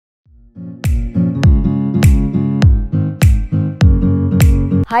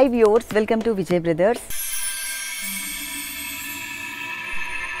Hi viewers, welcome to Vijay Brothers.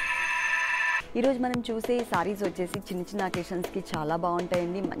 ఈ రోజు మనం చూసే సారీస్ వచ్చేసి చిన్న చిన్న అకేషన్స్ కి చాలా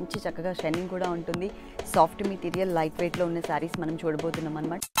బాగుంటాయండి. మంచి చక్కగా షైనింగ్ కూడా ఉంటుంది. సాఫ్ట్ మెటీరియల్, లైట్ వెయిట్ లో ఉన్న సారీస్ మనం చూడబోతున్నాం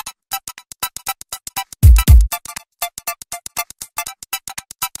అన్నమాట.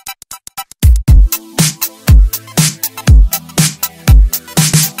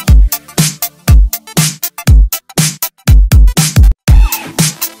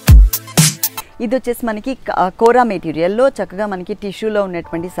 ఇది వచ్చేసి మనకి కోరా మెటీరియల్లో చక్కగా మనకి టిష్యూలో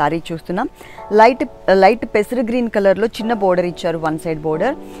ఉన్నటువంటి సారీ చూస్తున్నాం. లైట్ పెసర్ గ్రీన్ కలర్లో చిన్న బోర్డర్ ఇచ్చారు, one side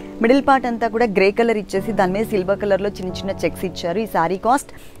border. Middle part అంతా కూడా గ్రే కలర్ ఇచ్చేసి దాని మీద సిల్వర్ కలర్లో చిన్న చిన్న చెక్స్ ఇచ్చారు. ఈ సారీ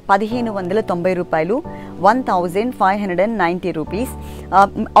కాస్ట్ 1590 రూపాయలు, 1590 రూపీస్.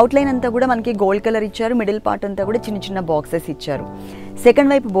 అవుట్లైన్ అంతా కూడా మనకి గోల్డ్ కలర్ ఇచ్చారు. మిడిల్ పార్ట్ అంతా కూడా చిన్న చిన్న బాక్సెస్ ఇచ్చారు.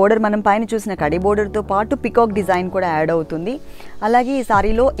 సెకండ్ వైపు బోర్డర్ మనం పైన చూసిన కడి బోర్డర్తో పాటు పికాక్ డిజైన్ కూడా యాడ్ అవుతుంది. అలాగే ఈ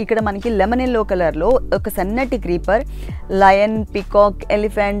సారీలో ఇక్కడ మనకి లెమన్ ఎల్లో కలర్లో ఒక సన్నటి క్రీపర్, లయన్, పికాక్,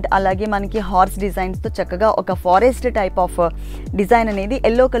 ఎలిఫెంట్, అలాగే మనకి హార్స్ డిజైన్స్తో చక్కగా ఒక ఫారెస్ట్ టైప్ ఆఫ్ డిజైన్ అనేది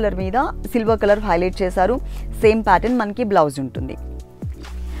ఎల్లో కలర్ మీద సిల్వర్ కలర్ హైలైట్ చేశారు. సేమ్ ప్యాటర్న్ మనకి బ్లౌజ్ ఉంటుంది.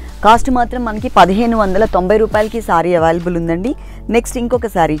 కాస్ట్ మాత్రం మనకి 1590 రూపాయలకి సారీ అవైలబుల్ ఉందండి. నెక్స్ట్ ఇంకొక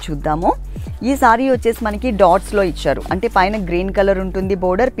సారీ చూద్దాము. ఈ సారీ వచ్చేసి మనకి డాట్స్లో ఇచ్చారు. అంటే పైన గ్రీన్ కలర్ ఉంటుంది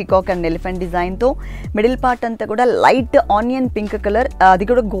బోర్డర్, పికాక్ అండ్ ఎలిఫెంట్ డిజైన్తో. మిడిల్ పార్ట్ అంతా కూడా లైట్ ఆనియన్ పింక్ కలర్, అది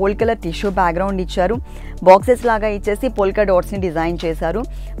కూడా గోల్డ్ కలర్ టిష్యూ బ్యాక్గ్రౌండ్ ఇచ్చారు. బాక్సెస్ లాగా ఇచ్చేసి పోల్కా డాట్స్ని డిజైన్ చేశారు.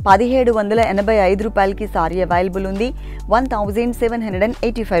 1785 రూపాయలకి సారీ అవైలబుల్ ఉంది,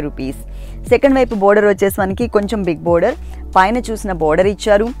 1785 రూపీస్. సెకండ్ వైపు బోర్డర్ వచ్చేసి మనకి కొంచెం బిగ్ బోర్డర్, పైన చూసిన బోర్డర్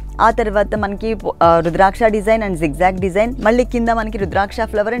ఇచ్చారు. ఆ తర్వాత మనకి రుద్రాక్ష డిజైన్ అండ్ జిగ్జాగ్ డిజైన్, మళ్ళీ కింద మనకి రుద్రాక్ష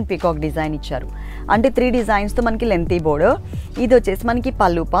ఫ్లవర్ అండ్ పికాక్ డిజైన్ ఇచ్చారు. అంటే 3 డిజైన్స్తో మనకి లెంతీ బోర్డర్. ఇది వచ్చేసి మనకి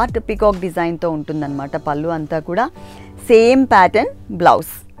పళ్ళు పార్ట్ పికాక్ డిజైన్తో ఉంటుందన్నమాట. పళ్ళు అంతా కూడా సేమ్ ప్యాటర్న్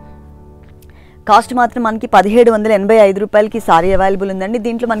బ్లౌజ్. కాస్ట్ మాత్రం మనకి 1785 రూపాయలకి సారీ అవైలబుల్ ఉందండి.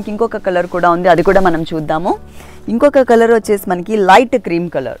 దీంట్లో మనకి ఇంకొక కలర్ కూడా ఉంది, అది కూడా మనం చూద్దాము. ఇంకొక కలర్ వచ్చేసి మనకి లైట్ క్రీమ్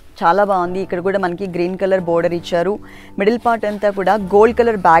కలర్, చాలా బాగుంది. ఇక్కడ కూడా మనకి గ్రీన్ కలర్ బోర్డర్ ఇచ్చారు. మిడిల్ పార్ట్ అంతా కూడా గోల్డ్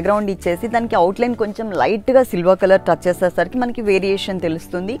కలర్ బ్యాక్గ్రౌండ్ ఇచ్చేసి దానికి అవుట్లైన్ కొంచెం లైట్గా సిల్వర్ కలర్ టచ్ చేసేసరికి మనకి వేరియేషన్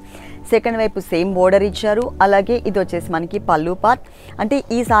తెలుస్తుంది. సెకండ్ వైపు సేమ్ బోర్డర్ ఇచ్చారు. అలాగే ఇది వచ్చేసి మనకి పళ్ళు పార్ట్. అంటే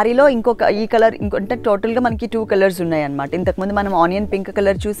ఈ సారీలో ఈ కలర్ అంటే టోటల్గా మనకి 2 కలర్స్ ఉన్నాయి అన్నమాట. ఇంతకుముందు మనం ఆనియన్ పింక్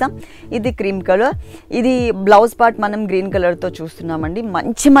కలర్ చూసాం, ఇది క్రీమ్ కలర్. ఇది బ్లౌజ్ పార్ట్ మనం గ్రీన్ కలర్తో చూస్తున్నామండి.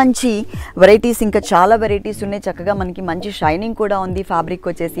 మంచి వెరైటీస్, ఇంకా చాలా వెరైటీస్ ఉన్నాయి. చక్కగా మనకి మంచి షైనింగ్ కూడా ఉంది. ఫ్యాబ్రిక్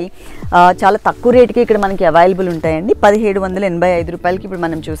వచ్చేసి చాలా తక్కువ రేట్కి ఇక్కడ మనకి అవైలబుల్ ఉంటాయండి. 1785 రూపాయలకి ఇప్పుడు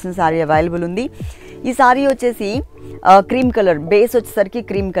మనం చూసిన సారీ అవైలబుల్ ఉంది. ఈ సారీ వచ్చేసి క్రీమ్ కలర్ బేస్ వచ్చేసరికి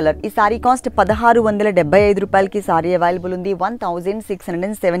క్రీమ్ కలర్. ఈ సారీ కాస్ట్ 1675 రూపాయలకి సారీ అవైలబుల్ ఉంది,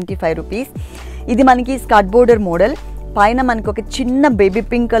 1675 రూపీస్. ఇది మనకి స్కర్ట్ బోర్డర్ మోడల్. పైన మనకు ఒక చిన్న బేబీ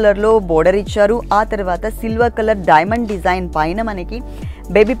పింక్ కలర్లో బోర్డర్ ఇచ్చారు. ఆ తర్వాత సిల్వర్ కలర్ డైమండ్ డిజైన్ పైన మనకి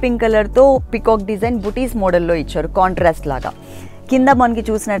బేబీ పింక్ కలర్తో పికాక్ డిజైన్ బుటీస్ మోడల్లో ఇచ్చారు, కాంట్రాస్ట్ లాగా. కింద మనకి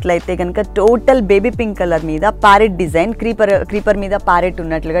చూసినట్లయితే కనుక టోటల్ బేబీ పింక్ కలర్ మీద ప్యారెట్ డిజైన్, క్రీపర్ మీద ప్యారెట్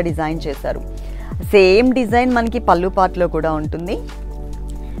ఉన్నట్లుగా డిజైన్ చేశారు. సేమ్ డిజైన్ మనకి పళ్ళు పార్ట్లో కూడా ఉంటుంది.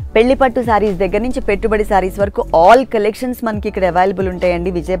 పెళ్లి పట్టు శారీస్ దగ్గర నుంచి పెట్టుబడి శారీస్ వరకు ఆల్ కలెక్షన్స్ మనకి ఇక్కడ అవైలబుల్ ఉంటాయండి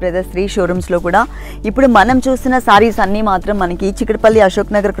విజయ్ బ్రదర్స్ 3 షోరూమ్స్లో కూడా. ఇప్పుడు మనం చూస్తున్న శారీస్ అన్నీ మాత్రం మనకి చిక్కడపల్లి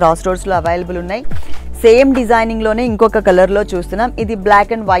అశోక్ నగర్ క్రాస్ రోడ్స్లో అవైలబుల్ ఉన్నాయి. సేమ్ డిజైనింగ్లోనే ఇంకొక కలర్లో చూస్తున్నాం. ఇది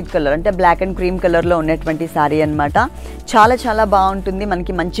బ్లాక్ అండ్ వైట్ కలర్, అంటే బ్లాక్ అండ్ క్రీమ్ కలర్లో ఉన్నటువంటి శారీ అనమాట. చాలా బాగుంటుంది.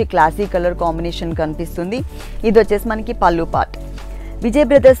 మనకి మంచి క్లాసీ కలర్ కాంబినేషన్ కనిపిస్తుంది. ఇది వచ్చేసి మనకి పళ్ళు పార్ట్. విజయ్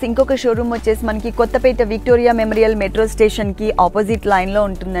బ్రదర్స్ ఇంకొక షోరూమ్ వచ్చేసి మనకి కొత్తపేట విక్టోరియా మెమోరియల్ మెట్రో స్టేషన్కి ఆపోజిట్ లైన్లో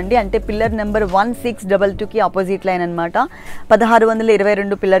ఉంటుందండి. అంటే పిల్లర్ నెంబర్ 1622కి ఆపోజిట్ లైన్ అనమాట.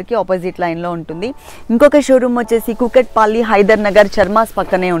 1622 పిల్లర్కి ఆపోజిట్ లైన్లో ఉంటుంది. ఇంకొక షోరూమ్ వచ్చేసి కుకట్పల్లి హైదర్నగర్ చర్మాస్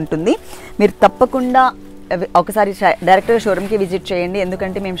పక్కనే ఉంటుంది. మీరు తప్పకుండా ఒకసారి డైరెక్ట్గా షోరూమ్కి విజిట్ చేయండి,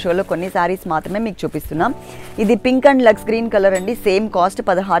 ఎందుకంటే మేము షోలో కొన్ని శారీస్ మాత్రమే మీకు చూపిస్తున్నాం. ఇది pink and Lux green colour అండి. సేమ్ కాస్ట్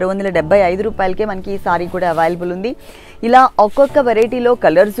 1675 రూపాయలకే మనకి ఈ సారీ కూడా అవైలబుల్ ఉంది. ఇలా ఒక్కొక్క వెరైటీలో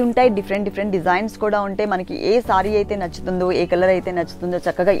కలర్స్ ఉంటాయి, డిఫరెంట్ డిజైన్స్ కూడా ఉంటాయి. మనకి ఏ సారీ అయితే నచ్చుతుందో, ఏ కలర్ అయితే నచ్చుతుందో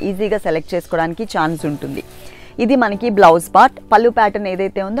చక్కగా ఈజీగా సెలెక్ట్ చేసుకోవడానికి ఛాన్స్ ఉంటుంది. ఇది మనకి బ్లౌజ్ పార్ట్. పళ్ళు ప్యాటర్న్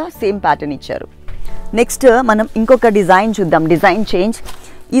ఏదైతే ఉందో సేమ్ ప్యాటర్న్ ఇచ్చారు. నెక్స్ట్ మనం ఇంకొక డిజైన్ చూద్దాం, డిజైన్ చేంజ్.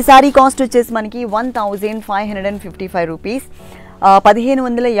 ఈ సారీ కాస్ట్ వచ్చేసి మనకి 1555 రూపీస్,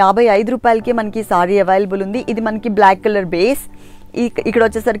 1555 రూపాయలకి మనకి సారీ అవైలబుల్ ఉంది. ఇది మనకి బ్లాక్ కలర్ బేస్, ఇక్కడ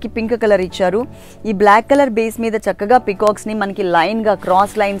వచ్చేసరికి పింక్ కలర్ ఇచ్చారు. ఈ బ్లాక్ కలర్ బేస్ మీద చక్కగా పికాక్స్ని మనకి లైన్గా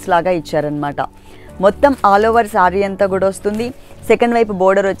క్రాస్ లైన్స్ లాగా ఇచ్చారనమాట. మొత్తం ఆల్ ఓవర్ సారీ అంతా కూడా వస్తుంది. సెకండ్ వైపు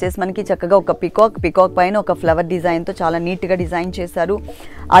బోర్డర్ వచ్చేసి మనకి చక్కగా ఒక పికాక్ పైన ఒక ఫ్లవర్ డిజైన్తో చాలా నీట్గా డిజైన్ చేశారు.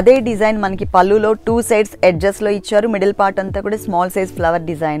 అదే డిజైన్ మనకి పళ్ళులో 2 సైడ్స్ ఎడ్జెస్లో ఇచ్చారు. మిడిల్ పార్ట్ అంతా కూడా స్మాల్ సైజ్ ఫ్లవర్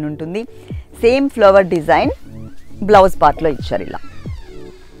డిజైన్ ఉంటుంది. సేమ్ ఫ్లవర్ డిజైన్ బ్లౌజ్ పార్ట్లో ఇచ్చారు. ఇలా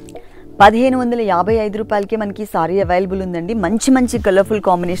 1555 రూపాయలకి మనకి సారీ అవైలబుల్ ఉందండి. మంచి కలర్ఫుల్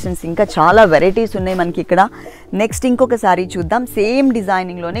కాంబినేషన్స్, ఇంకా చాలా వెరైటీస్ ఉన్నాయి మనకి ఇక్కడ. నెక్స్ట్ ఇంకొక సారీ చూద్దాం. సేమ్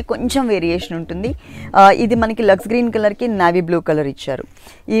డిజైనింగ్లోనే కొంచెం వేరియేషన్ ఉంటుంది. ఇది మనకి లక్స్ గ్రీన్ కలర్కి నావీ బ్లూ కలర్ ఇచ్చారు.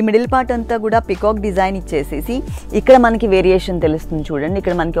 ఈ మిడిల్ పార్ట్ అంతా కూడా పికాక్ డిజైన్ ఇచ్చేసేసి ఇక్కడ మనకి వేరియేషన్ తెలుస్తుంది చూడండి.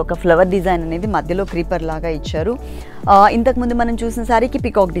 ఇక్కడ మనకి ఒక ఫ్లవర్ డిజైన్ అనేది మధ్యలో క్రీపర్ లాగా ఇచ్చారు. ఇంతకుముందు మనం చూసిన సారీకి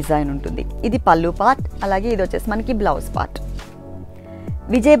పికాక్ డిజైన్ ఉంటుంది. ఇది పళ్ళు పార్ట్, అలాగే ఇది వచ్చేసి మనకి blouse part.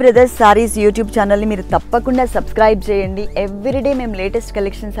 Vijay brothers saris YouTube ఛానల్ని మీరు తప్పకుండా సబ్స్క్రైబ్ చేయండి. ఎవ్రీడే మేము లేటెస్ట్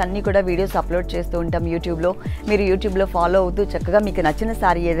కలెక్షన్స్ అన్నీ కూడా వీడియోస్ అప్లోడ్ చేస్తూ ఉంటాం యూట్యూబ్లో. మీరు యూట్యూబ్లో ఫాలో అవుతూ చక్కగా మీకు నచ్చిన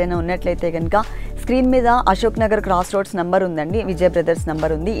సారీ ఏదైనా ఉన్నట్లయితే కనుక స్క్రీన్ మీద Ashok Nagar cross roads number ఉందండి, విజయ్ బ్రదర్స్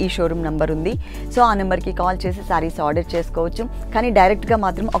నెంబర్ ఉంది, ఈ షోరూమ్ నెంబర్ ఉంది. సో ఆ నెంబర్కి కాల్ చేసి సారీస్ ఆర్డర్ చేసుకోవచ్చు. కానీ డైరెక్ట్గా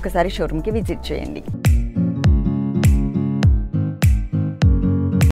మాత్రం ఒకసారి షోరూమ్కి విజిట్ చేయండి.